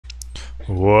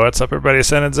What's up, everybody?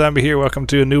 Ascended Zombie here. Welcome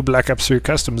to a new Black Ops 3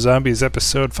 Custom Zombies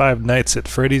episode 5 Nights at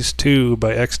Freddys 2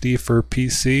 by XD for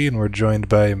PC, and we're joined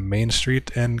by Main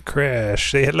Street and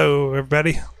Crash. Say hello,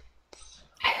 everybody.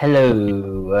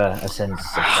 Hello, Ascended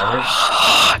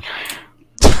subscribers.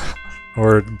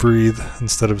 Or breathe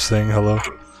instead of saying hello.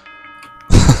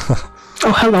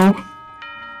 Oh, hello.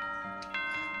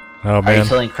 Oh, man. Are you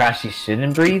telling Crash he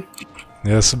shouldn't breathe?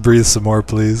 Yes, breathe some more,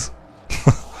 please.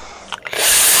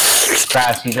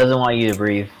 Crash, he doesn't want you to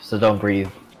breathe, so don't breathe.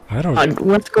 I don't...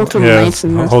 Let's go to the nights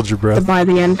and hold your breath. to buy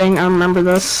the ending. I remember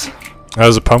this.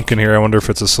 There's a pumpkin here. I wonder if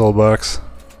it's a soul box.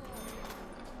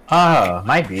 Oh,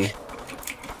 might be.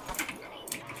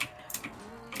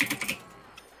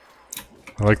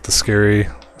 I like the scary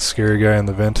guy in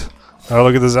the vent. Oh,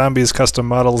 look at the zombies custom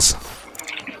models.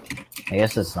 I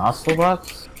guess it's not Soul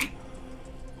Box?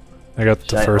 I got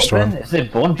the first one. Is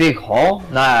it one big hall?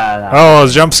 Nah. Oh,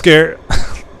 jump scare.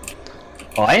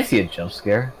 Oh, I didn't see a jump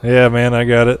scare. Yeah, man, I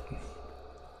got it.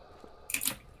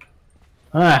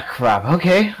 Ah, crap.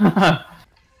 Okay.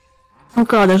 Oh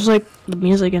god, there's like the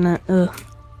music in it. Ugh.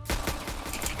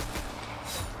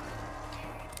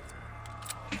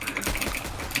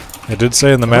 I did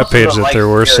say in the map page that there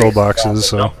were soul boxes,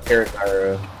 so... Jump scares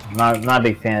are, not a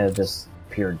big fan of just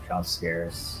pure jump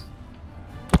scares.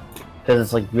 Because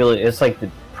it's like really, it's like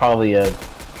probably a...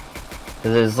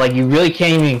 Because it's like you really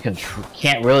can't even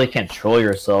control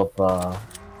yourself,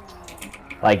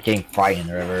 like getting frightened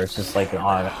or whatever. It's just like an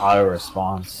auto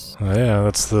response. Oh, yeah,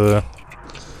 that's the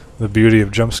beauty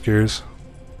of jump scares.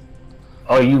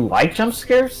 Oh, you like jump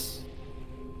scares?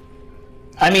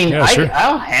 I mean, yeah, sure.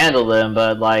 I'll handle them,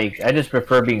 but like I just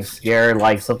prefer being scared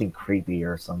like something creepy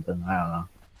or something. I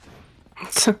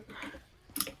don't know.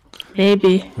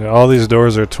 Maybe. Yeah, all these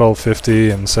doors are 1250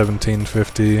 and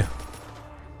 1750.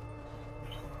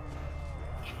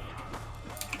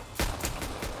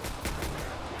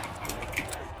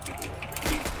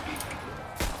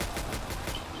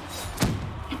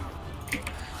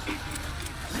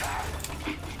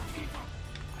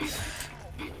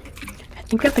 I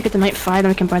think we have to get to night 5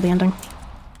 and we can buy the ending.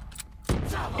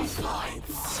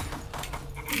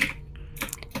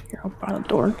 Here, I'll buy the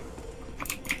door.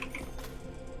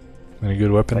 Any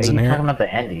good weapons in Why are you here? talking about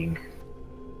the ending?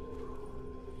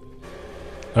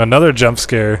 Another jump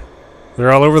scare.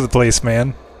 They're all over the place,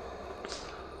 man.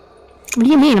 What do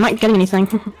you mean? I'm not getting anything.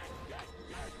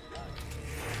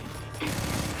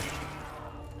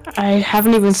 I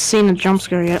haven't even seen a jump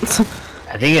scare yet.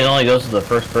 I think it only goes to the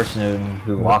first person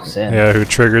who walks in. Yeah, who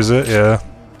triggers it, yeah.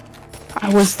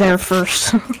 I was there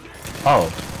first. Oh.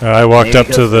 I walked up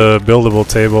to the buildable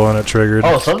table and it triggered.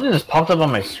 Oh, something just popped up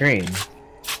on my screen.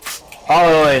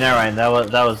 Oh wait, never mind. That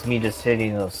was me just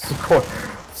hitting the score.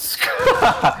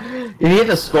 If you hit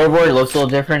the scoreboard, it looks a little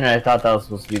different, and I thought that was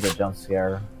supposed to be the jump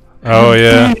scare. Oh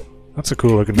yeah, that's a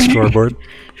cool looking scoreboard.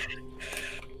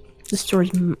 This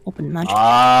door's open magic.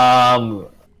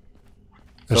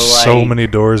 There's so many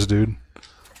doors, dude.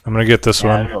 I'm gonna get this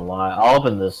one. There's a lot. I'll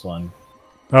open this one.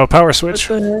 Oh, power switch.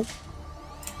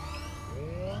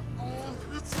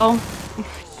 Oh.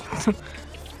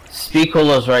 Speed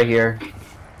Cola's right here.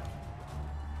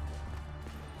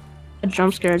 A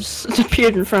jump scare just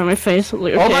appeared in front of my face.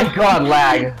 Like, okay. Oh my god,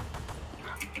 lag!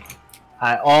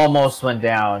 I almost went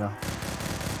down.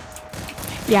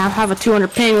 Yeah, I have a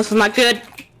 200 ping. This is not good.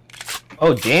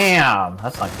 Oh damn,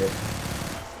 that's not good.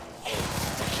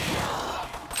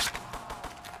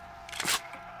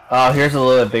 Oh, here's a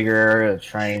little bit bigger area to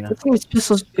train. I think this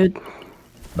pistol's good.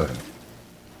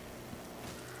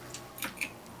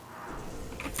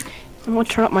 I'm gonna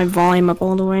turn up my volume up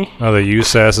all the way. Oh, the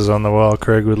USAS is on the wall.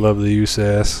 Craig would love the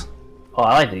USAS. Oh,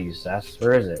 I like to use that.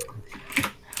 Where is it?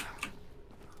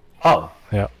 Oh.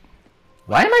 Yeah.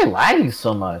 Why am I lagging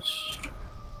so much?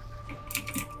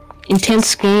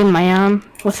 Intense game, man.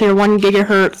 With your 1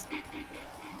 gigahertz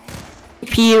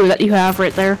CPU that you have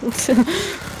right there.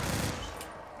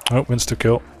 Oh, insta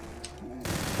kill.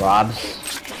 Robs.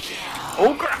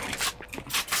 Oh crap!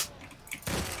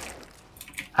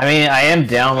 I mean, I am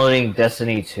downloading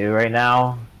Destiny 2 right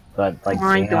now, but like, oh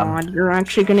my god, you're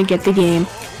actually gonna get the game.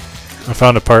 I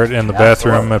found a part in the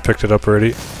bathroom. I picked it up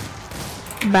already.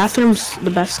 The bathroom's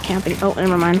the best camping. Oh,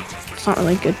 never mind. It's not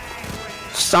really good.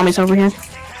 Zombies over here.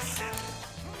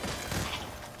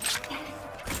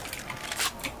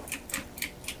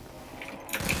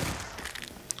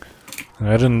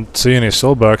 I didn't see any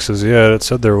soul boxes yet. It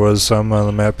said there was some on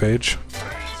the map page.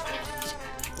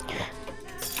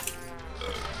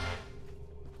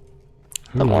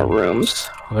 The more rooms.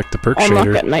 I like the perk I'll shader.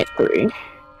 look at night 3.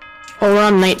 Oh, we're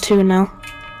on night 2 now.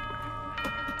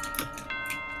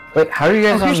 Wait, how are you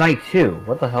guys on night 2?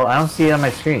 What the hell? I don't see it on my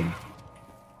screen.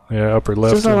 Yeah, upper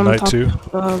left This is of on night top 2.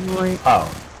 Right. Oh.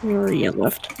 Yeah,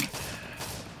 left.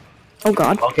 Oh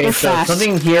god. Okay, They're so fast.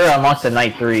 something here unlocks at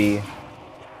night 3.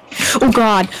 Oh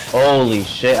god. Holy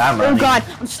shit, I'm running. Oh god.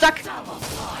 I'm stuck.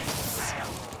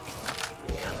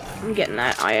 I'm getting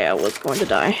that. I was going to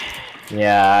die.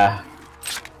 Yeah.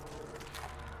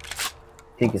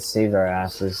 I think it saved our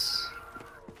asses.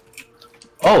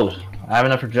 Oh, I have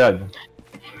enough for Jug.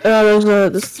 There's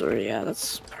this story. Yeah,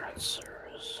 that's part of the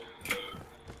service.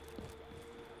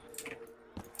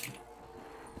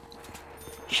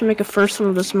 Should make a first one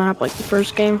of this map, like the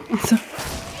first game.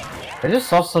 I just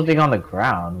saw something on the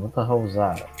ground. What the hell was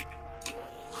that?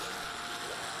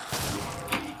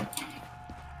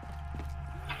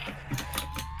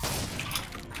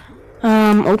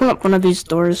 Open up one of these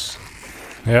doors.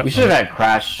 Yeah. We should have had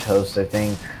Crash host, I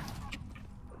think.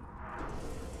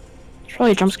 There's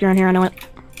probably a jump scare in here. I know it.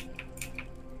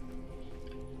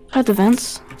 Hide the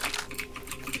vents.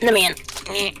 Let me in.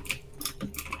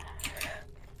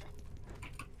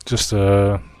 Just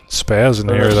spaz in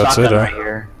There's here, a that's it, shotgun huh? right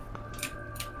here.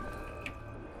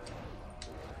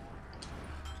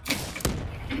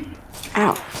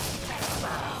 Ow.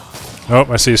 Oh,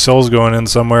 I see souls going in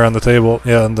somewhere on the table.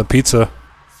 Yeah, and the pizza.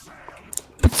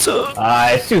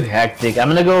 It's too hectic. I'm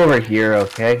gonna go over here,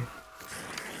 okay?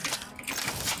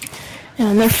 Yeah,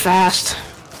 and they're fast.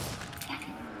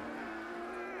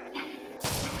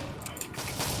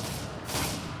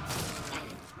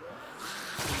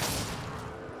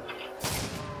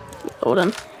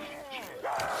 Loading.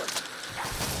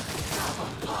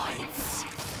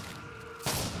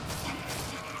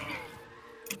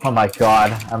 Oh my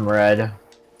god, I'm red.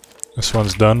 This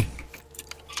one's done.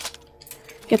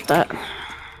 Get that.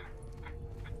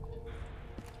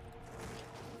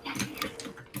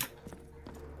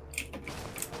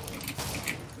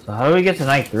 So how do we get to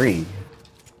night 3?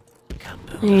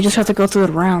 And you just have to go through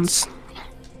the rounds.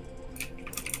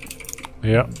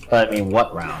 Yeah. But I mean,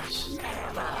 what rounds?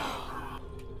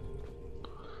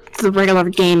 The regular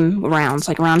game rounds,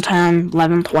 like round 10,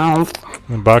 11, 12.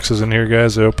 The boxes in here,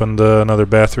 guys. I opened another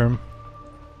bathroom.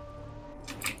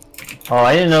 Oh,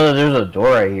 I didn't know that there's a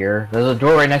door right here. There's a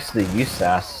door right next to the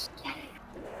USAS.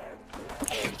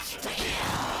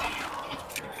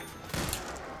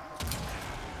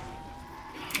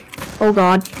 Oh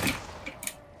god.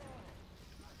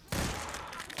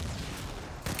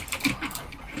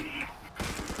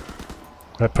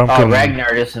 That Oh, pumpkin.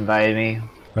 Ragnar just invited me.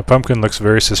 That pumpkin looks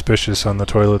very suspicious on the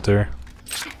toilet there.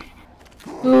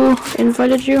 Who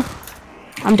invited you?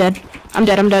 I'm dead. I'm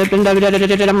dead. I'm dead. I'm dead. I'm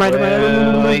dead. I'm right.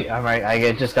 Wait, I'm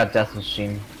right. Just got Death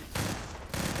Machine.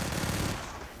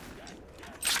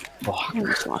 Fuck.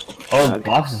 Oh, the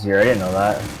box is here. I didn't know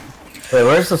that. Wait,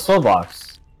 where's the soul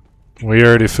box? We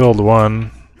already filled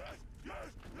one.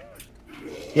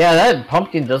 Yeah, that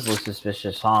pumpkin does look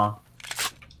suspicious, huh?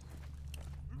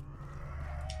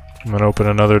 I'm gonna open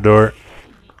another door.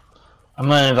 I'm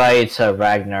gonna invite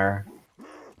Ragnar.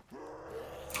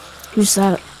 Who's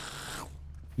that?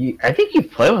 I think you've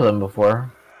played with him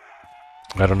before.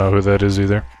 I don't know who that is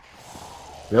either.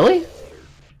 Really?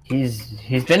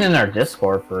 He's been in our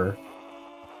Discord for...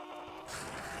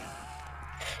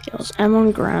 It was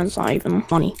M1 Grand's not even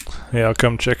funny. Yeah, I'll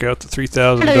come check out the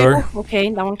 3000 door.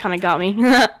 Okay, that one kind of got me.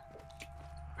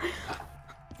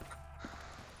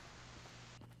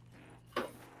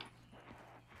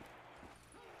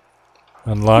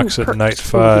 Unlocks at night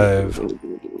 5.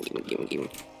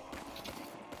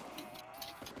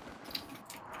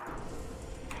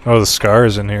 Oh, the scar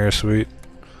is in here, sweet.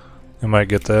 I might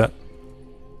get that.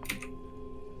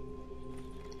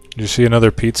 Do you see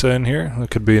another pizza in here? That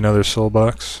could be another soul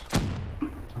box.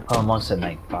 Almost at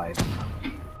night 5.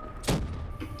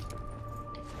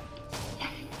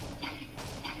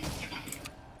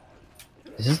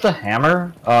 Is this the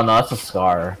hammer? Oh no, that's a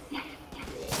scar.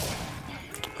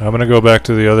 I'm gonna go back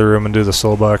to the other room and do the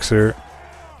soul box here.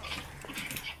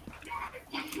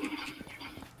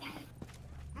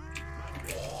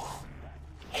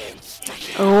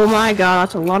 Oh my god,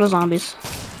 that's a lot of zombies.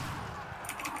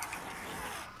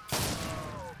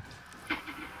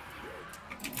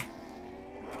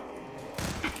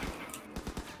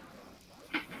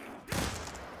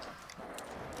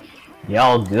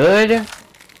 Y'all good?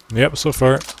 Yep, so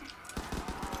far.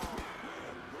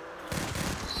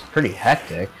 It's pretty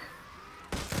hectic.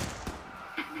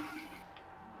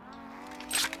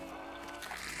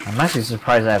 I'm actually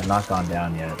surprised I have not gone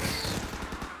down yet.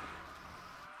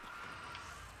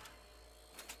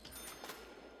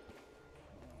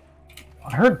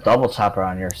 I heard double tap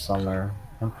around here somewhere.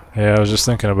 Yeah, I was just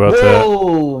thinking about that.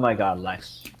 Oh my god,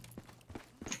 Lex.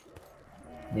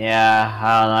 Yeah,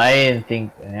 I don't know. I didn't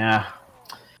think. Yeah.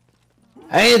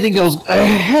 I didn't think it was. I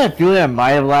had a feeling I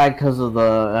might have lagged because of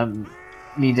the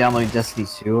me downloading Destiny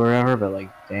 2 or whatever, but like,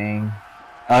 dang.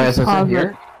 Oh, I guess it's in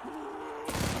here.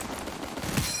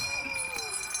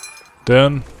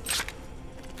 Done.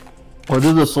 What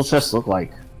does the soul chest look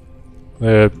like?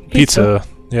 Pizza.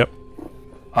 Yep.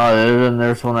 Oh, then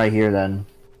there's one right here then.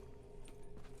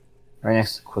 Right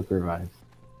next to quick revive.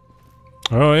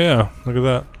 Oh yeah, look at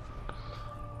that.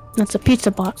 That's a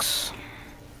pizza box.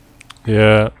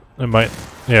 Yeah, it might.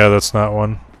 Yeah, that's not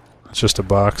one. It's just a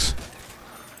box.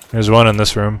 There's one in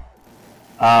this room.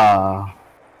 Ah.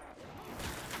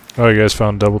 Oh, you guys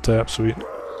found double tap. Sweet.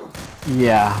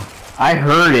 Yeah. I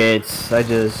heard it.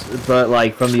 But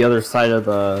like from the other side of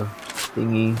the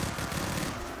thingy.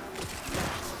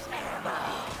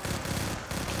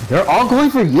 They're all going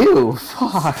for you.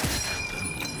 Fuck.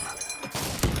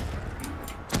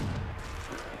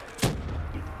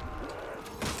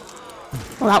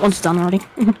 Well, that one's done already.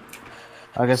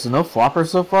 I guess no flopper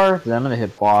so far. Then I'm gonna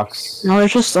hit box. No,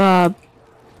 there's just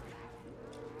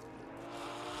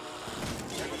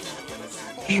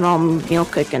meal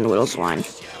cake and Widow's wine.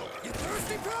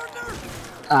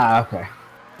 Ah, okay.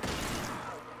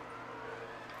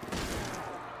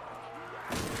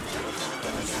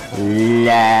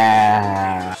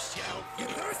 Yeah.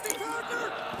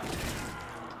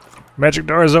 Magic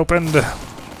door is opened.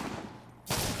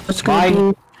 It's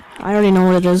gonna be... I already know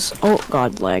what it is. Oh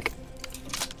god, lag.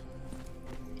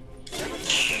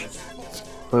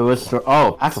 Wait, what's the...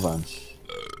 Oh, Pack-a-Punch.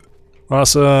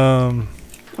 Awesome.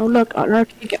 Oh look,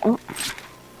 arcade. Oh.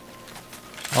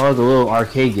 Oh, the little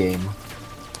arcade game.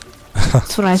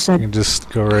 That's what I You said. can just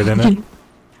go right in it.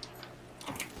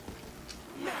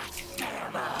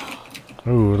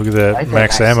 Ooh, look at that. like that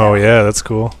Max max ammo. ammo. Yeah, that's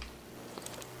cool.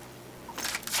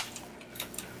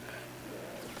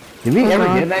 Did we ever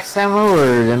get max ammo, or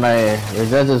is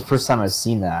that the first time I've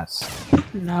seen that?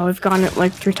 No, we've gotten it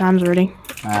like 3 times already.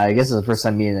 I guess it's the first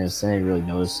time me and I didn't really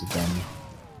notice it then.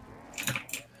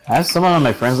 I have someone on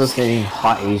my friends list getting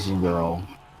hot Asian girl.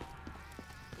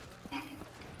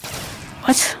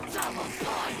 What?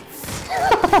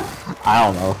 I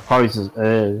don't know. Probably just.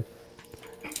 I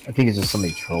think it's just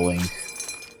somebody trolling.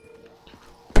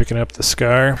 Picking up the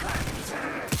scar.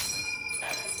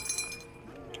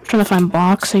 Trying to find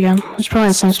box again. It's probably in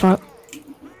the same spot.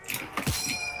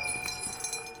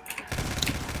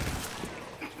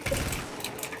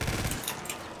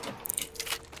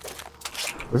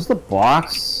 Where's the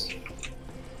box? I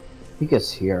think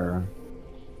it's here.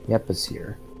 Yep, it's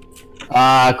here.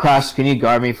 Crash, can you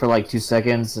guard me for like 2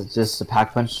 seconds? It's just a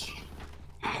pack punch.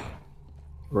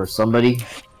 Or somebody.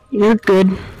 You're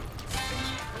good.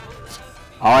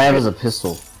 All I have is a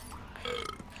pistol.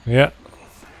 Yeah.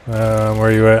 Where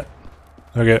are you at?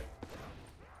 Okay.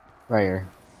 Right here.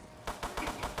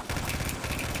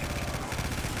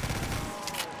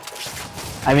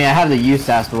 I mean, I have the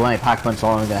USAS, but when I pack punch,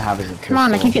 all I'm gonna have is a pistol. Come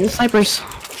on, I keep getting snipers.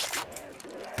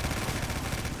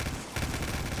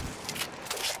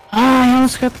 Ah, I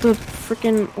almost got the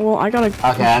freaking. Well, I got a.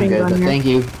 Okay, I'm good, but thank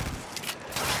you.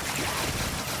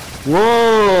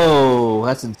 Whoa,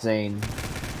 that's insane.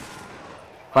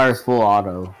 Fires full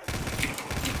auto.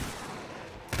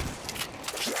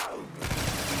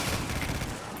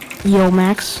 Yo,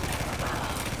 Max.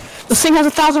 This thing has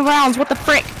 1,000 rounds. What the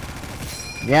frick?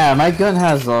 Yeah, my gun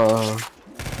has not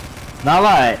a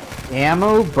lot of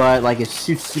ammo, but like it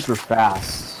shoots super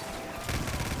fast.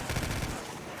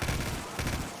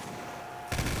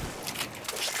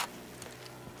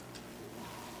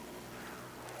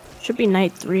 Should be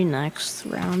night 3 next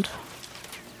round.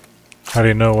 How do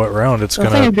you know what round it's The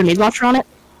thing gonna? with grenade launcher on it.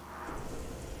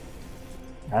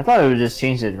 I thought it would just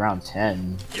change it around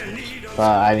 10.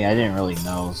 But I mean, I didn't really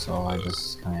know, so I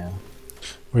just kind of...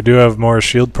 We do have more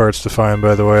shield parts to find,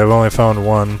 by the way. I've only found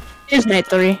one. It is night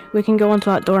 3. We can go into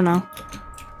that door now.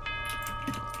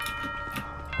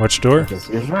 Which door? Yes,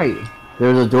 you're right.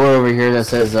 There's a door over here that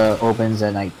says opens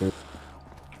at night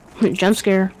 3. Jump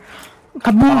scare.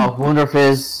 Kaboom! Oh, Wonder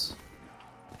Fizz.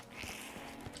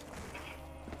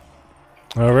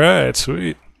 Alright,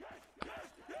 sweet.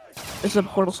 This is a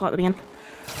portal slot again.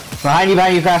 Behind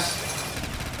you, Crash.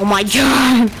 Oh my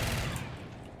god!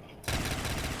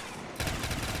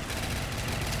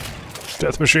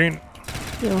 Death machine.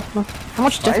 Yo, how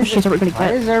much death machines are we gonna Why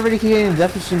get? is everybody getting a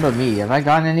death machine but me? Have I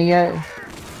gotten any yet?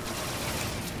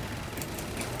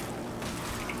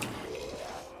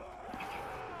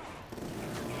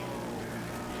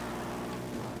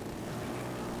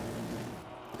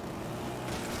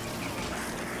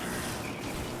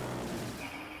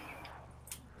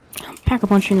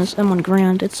 Pack-a-punching is M1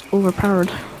 grand. It's overpowered.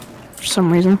 for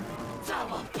some reason.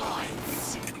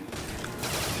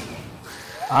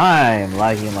 I'm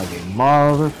lagging like a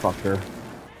motherfucker.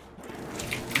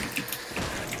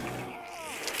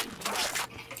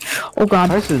 Oh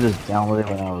god. I should have just downloaded it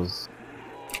when I was...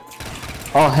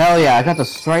 Oh hell yeah, I got the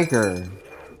striker!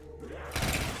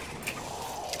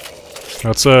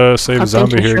 Let's save a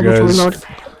zombie here, guys, Reload.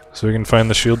 so we can find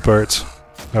the shield parts.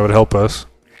 That would help us.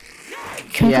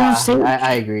 Yeah,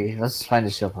 I agree. Let's find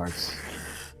the shield parts.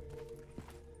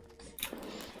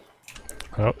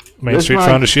 Oh, Main Street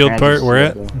found a shield part. Where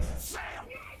at?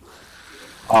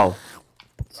 Oh.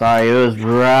 Sorry, it was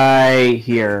right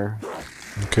here.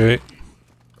 Okay.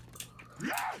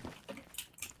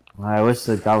 I wish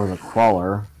that guy was a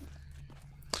crawler.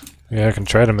 Yeah, I can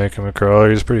try to make him a crawler.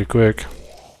 He's pretty quick.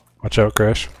 Watch out,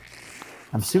 Crash.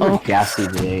 I'm super gassy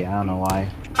today. I don't know why.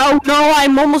 Oh no,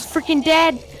 I'm almost freaking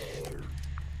dead.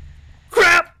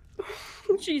 Crap.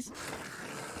 Jeez.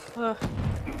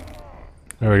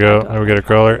 There we go. Now we got a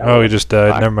crawler. Oh, he just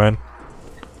died. Never mind.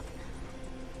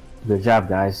 Good job,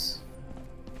 guys.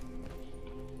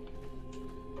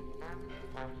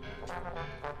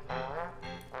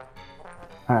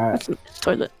 Alright.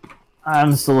 Toilet.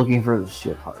 I'm still looking for the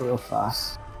shit part real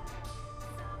fast.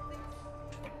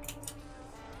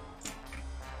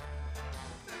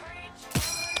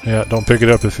 Yeah, don't pick it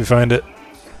up if you find it.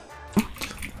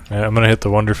 Yeah, I'm gonna hit the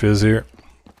Wonder Fizz here.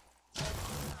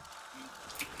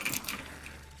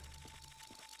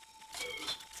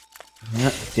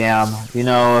 Damn. You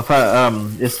know, if I,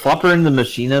 is Flopper in the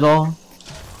machine at all?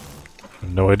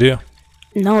 No idea.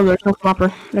 No, there's no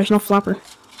flopper. There's no flopper.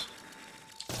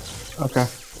 Okay.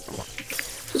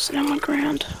 Just on my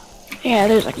ground. Yeah,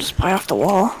 there's. I can just buy off the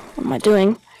wall. What am I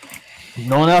doing?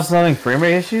 No one else is having frame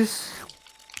rate issues?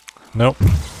 Nope.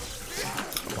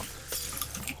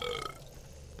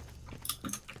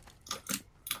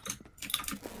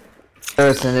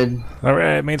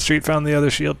 Alright, Main Street found the other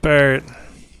shield part.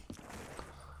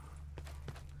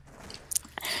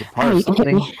 Oh, you can hit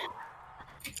me.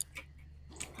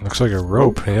 Looks like a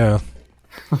rope, yeah.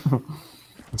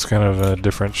 It's kind of a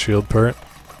different shield part.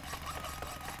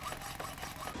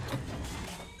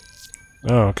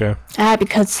 Oh, okay. Ah,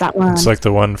 because that one. It's like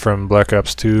the one from Black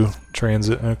Ops 2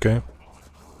 Transit, okay.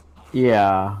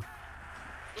 Yeah.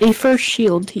 A first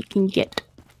shield he can get.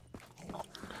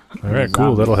 Alright,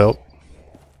 cool, that'll help.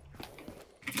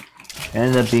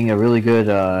 Ended up being a really good,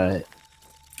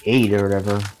 aid or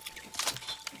whatever.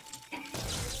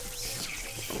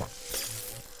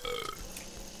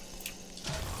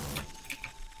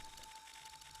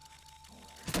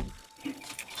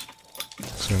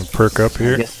 So I'm gonna perk up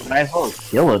here. I guess I might as well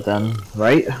kill it then,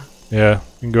 right? Yeah,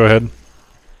 you can go ahead.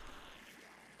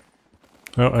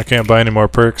 Oh, I can't buy any more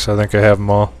perks. I think I have them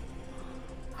all.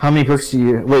 How many perks do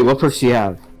you... Wait, what perks do you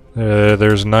have?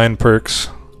 There's 9 perks.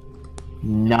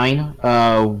 9?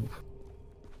 Yeah,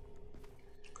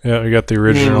 we got the Name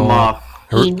original. them off.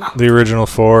 The original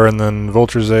 4, and then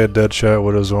Vulture's Aid, Deadshot,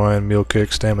 Widow's Wine, Meal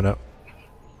Kick, Stamina.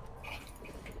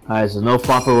 Alright, so no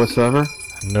flopper whatsoever?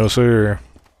 No sir.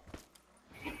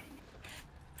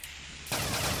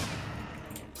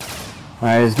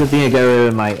 Alright, it's a good thing I got rid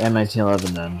of my M1911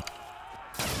 then.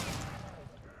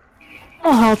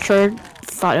 Oh, how Trey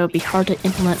thought it would be hard to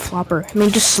implement flopper. I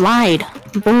mean, just slide.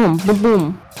 Boom, boom,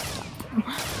 boom.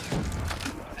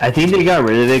 I think they got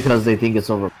rid of it because they think it's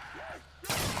over.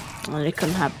 Well, they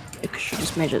couldn't have. They should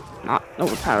just made it not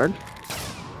overpowered.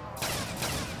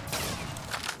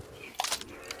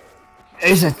 At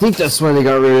least I think that's why they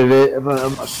got rid of it, but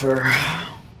I'm not sure.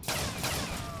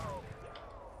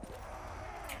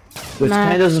 Which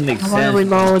kind of doesn't make sense. I want to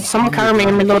reload. Someone cover me,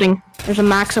 I'm reloading. There's a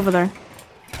max over there.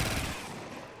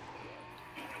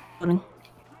 Loading.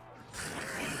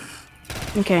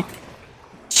 Okay.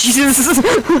 Jesus!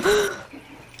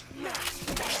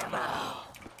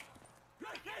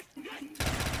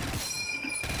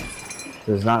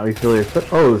 Does not refill your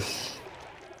clip. Oh,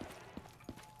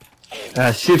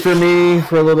 shoot for me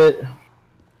for a little bit.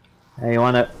 Hey, you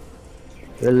wanna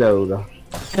reload?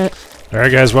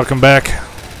 Alright guys, welcome back.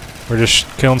 We're just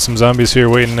killing some zombies here,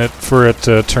 waiting for it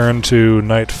to turn to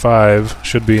night 5.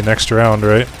 Should be next round,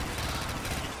 right?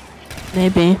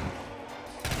 Maybe.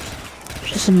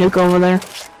 Just a nuke over there.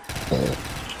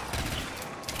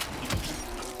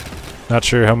 Not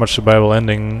sure how much the Bible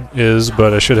ending is,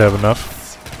 but I should have enough.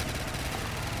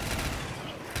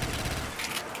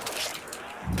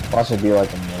 Watch it be like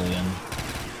 1,000,000.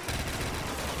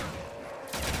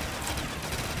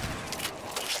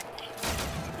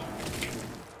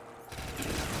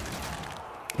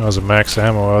 That was a max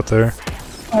ammo out there.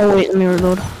 Oh wait, let me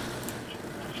reload.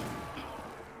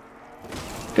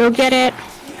 Go get it!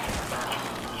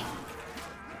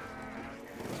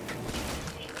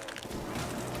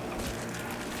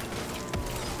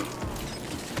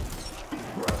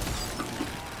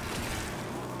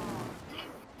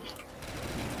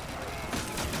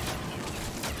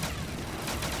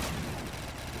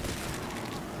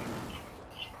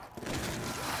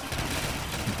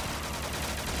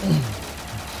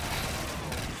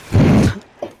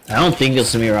 I don't think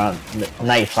it's gonna be around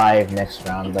night 5 next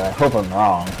round, but I hope I'm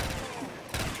wrong.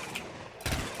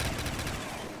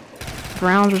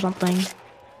 Rounds or something.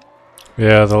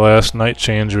 Yeah, the last night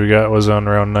change we got was on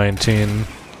round 19.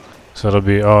 So it'll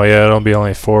be, oh yeah, it'll be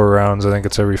only 4 rounds. I think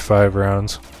it's every 5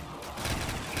 rounds.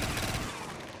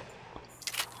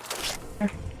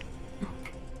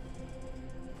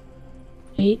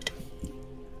 Eight.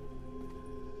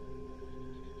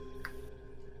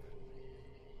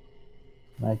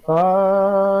 Night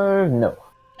 5, no.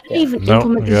 I didn't even Nope,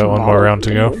 implement we this got one more model round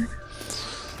to go. anymore.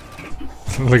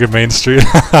 Look at Main Street.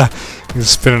 He's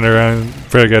spinning around.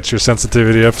 Probably got your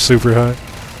sensitivity up super high.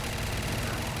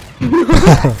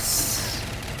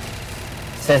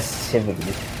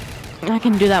 Sensitivity. I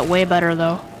can do that way better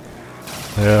though.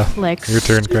 Yeah. Like Your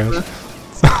turn, super. Crash.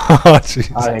 Oh,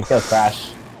 jeez. Alright, go Crash.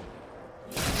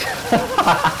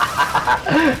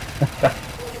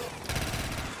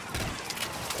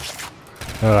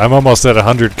 I'm almost at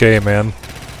 100k, man.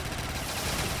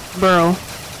 Bro.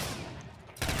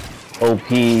 OP.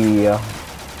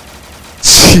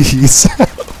 Jeez.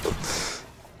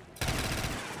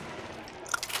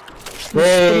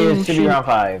 Yay, it should be round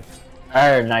 5.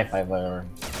 Or night 5, whatever.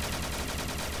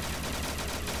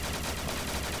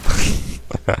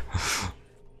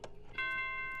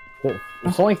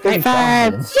 It's only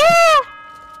 30,000.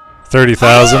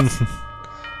 30,000.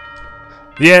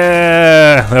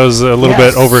 Yeah, that was a little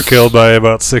bit overkill by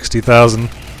about 60,000.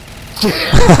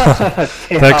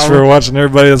 Thanks for watching,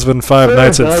 everybody. It's been 5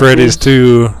 nights at Freddys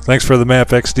 2. Thanks for the map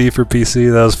XD for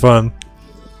PC. That was fun.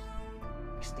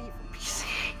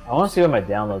 I want to see what my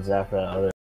downloads after that other.